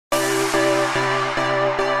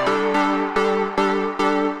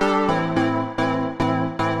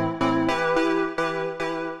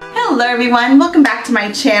Hello everyone, welcome back to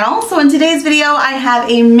my channel. So in today's video I have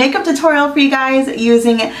a makeup tutorial for you guys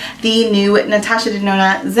using the new Natasha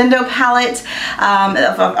Denona Zendo Palette.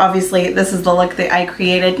 Obviously this is the look that I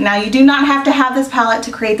created. Now you do not have to have this palette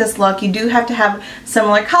to create this look, you do have to have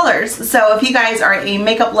similar colors. So if you guys are a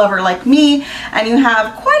makeup lover like me and you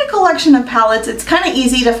have quite a collection of palettes, it's kind of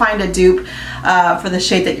easy to find a dupe for the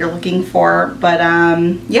shade that you're looking for. But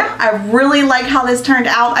yeah, I really like how this turned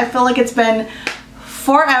out. I feel like it's been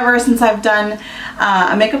forever since I've done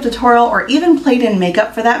a makeup tutorial or even played in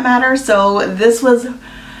makeup for that matter, so this was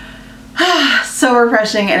so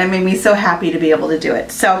refreshing and it made me so happy to be able to do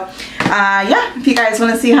it. So yeah, if you guys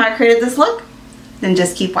want to see how I created this look, then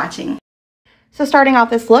just keep watching. So starting off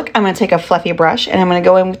this look, I'm going to take a fluffy brush and I'm going to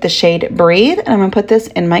go in with the shade Breathe, and I'm going to put this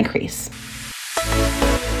in my crease.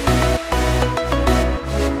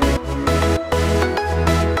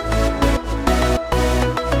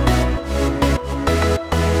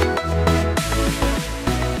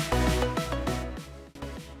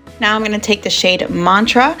 Now I'm going to take the shade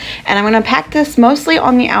Mantra and I'm going to pack this mostly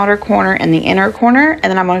on the outer corner and the inner corner, and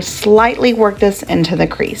then I'm going to slightly work this into the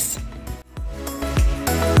crease.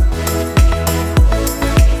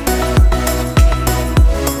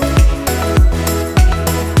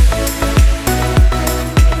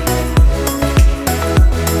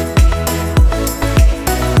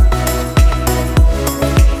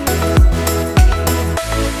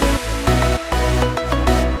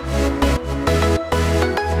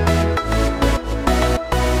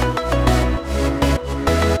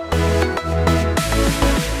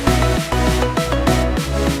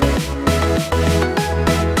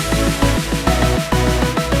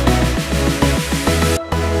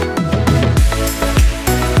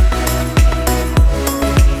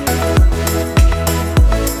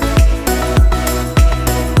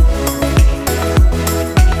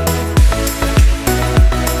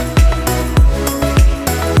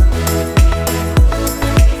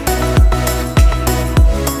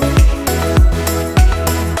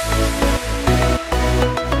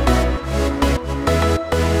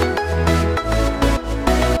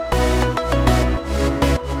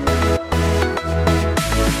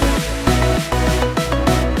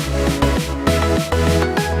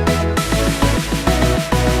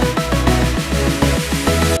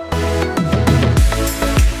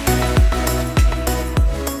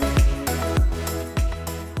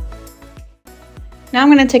 Now I'm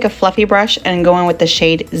going to take a fluffy brush and go in with the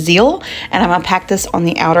shade Zeal, and I'm going to pack this on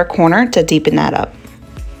the outer corner to deepen that up.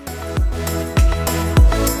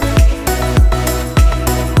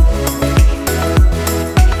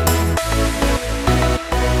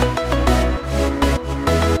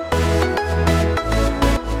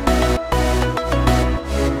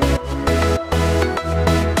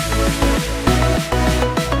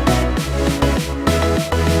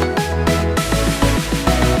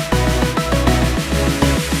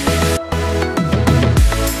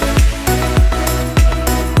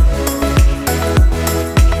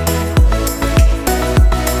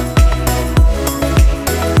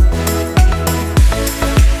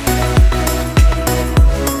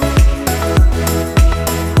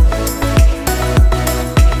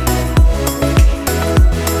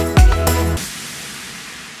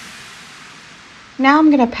 Now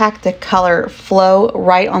I'm going to pack the color Flow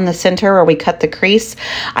right on the center where we cut the crease.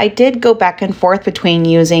 I did go back and forth between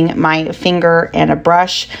using my finger and a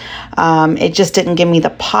brush. It just didn't give me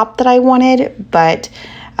the pop that I wanted, but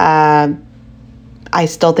I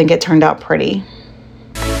still think it turned out pretty.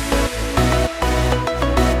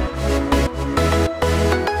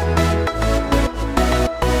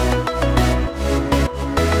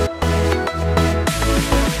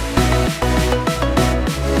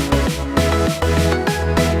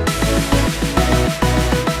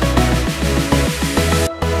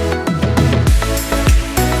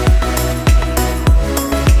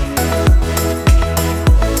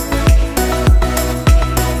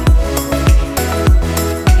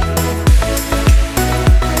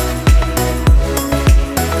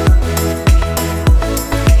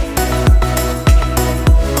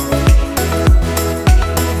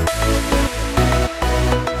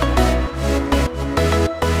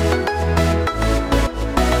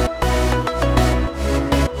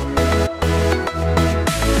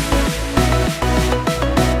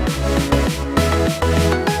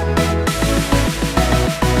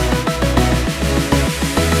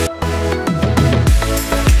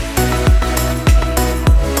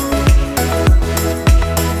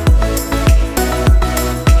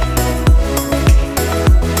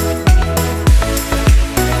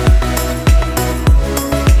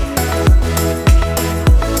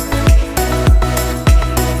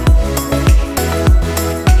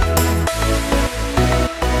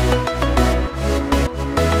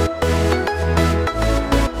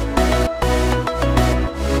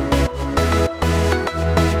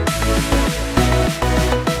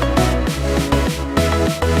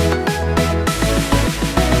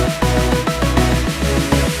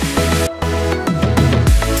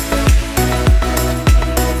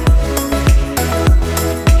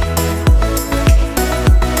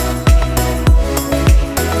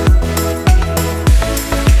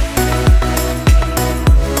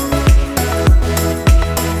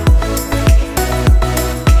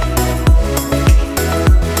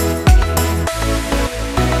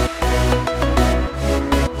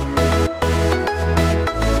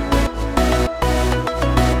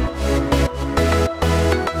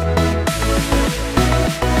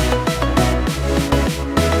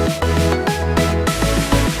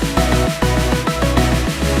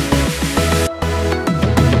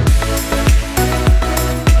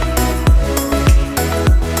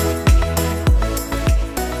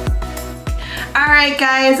 Alright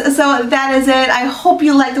guys, so that is it. I hope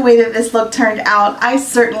you like the way that this look turned out. I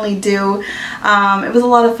certainly do. It was a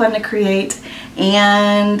lot of fun to create,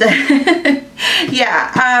 and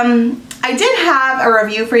yeah, I did have a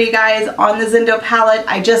review for you guys on the Zendo palette.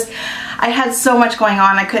 I had so much going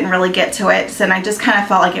on, I couldn't really get to it, and I just kind of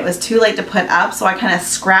felt like it was too late to put up, so I kind of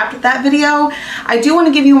scrapped that video. I do want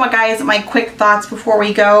to give you guys my quick thoughts before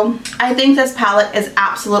we go. I think this palette is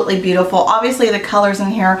absolutely beautiful. Obviously the colors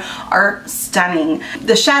in here are stunning.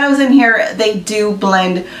 The shadows in here, they do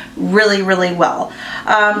blend really, really well.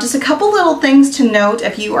 Just a couple little things to note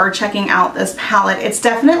if you are checking out this palette. It's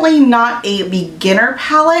definitely not a beginner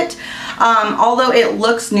palette. Although it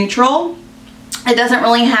looks neutral, it doesn't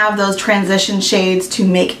really have those transition shades to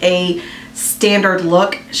make a standard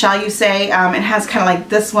look, shall you say. It has kind of like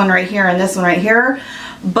this one right here and this one right here,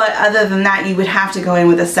 but other than that you would have to go in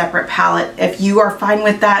with a separate palette. If you are fine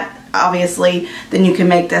with that, obviously, then you can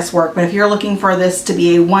make this work. But if you're looking for this to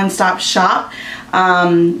be a one-stop shop,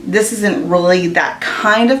 this isn't really that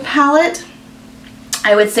kind of palette.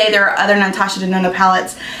 I would say there are other Natasha Denona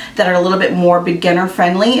palettes that are a little bit more beginner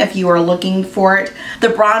friendly if you are looking for it. The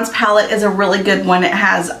bronze palette is a really good one. It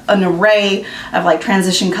has an array of like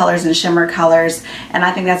transition colors and shimmer colors, and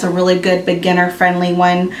I think that's a really good beginner friendly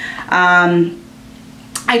one.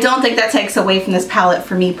 I don't think that takes away from this palette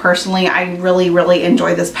for me personally. I really, really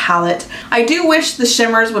enjoy this palette. I do wish the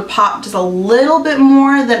shimmers would pop just a little bit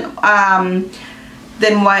more than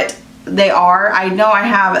what they are. I know I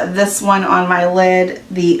have this one on my lid,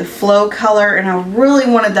 the Flow color, and I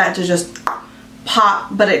really wanted that to just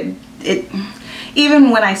pop, but it even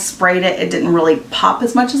when I sprayed it, it didn't really pop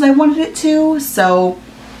as much as I wanted it to, so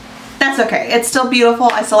that's okay. It's still beautiful.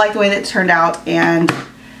 I still like the way that it turned out, and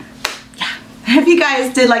yeah. If you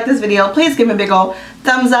guys did like this video, please give me a big ol'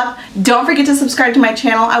 thumbs up. Don't forget to subscribe to my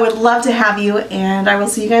channel. I would love to have you, and I will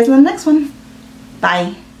see you guys in the next one.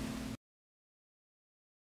 Bye.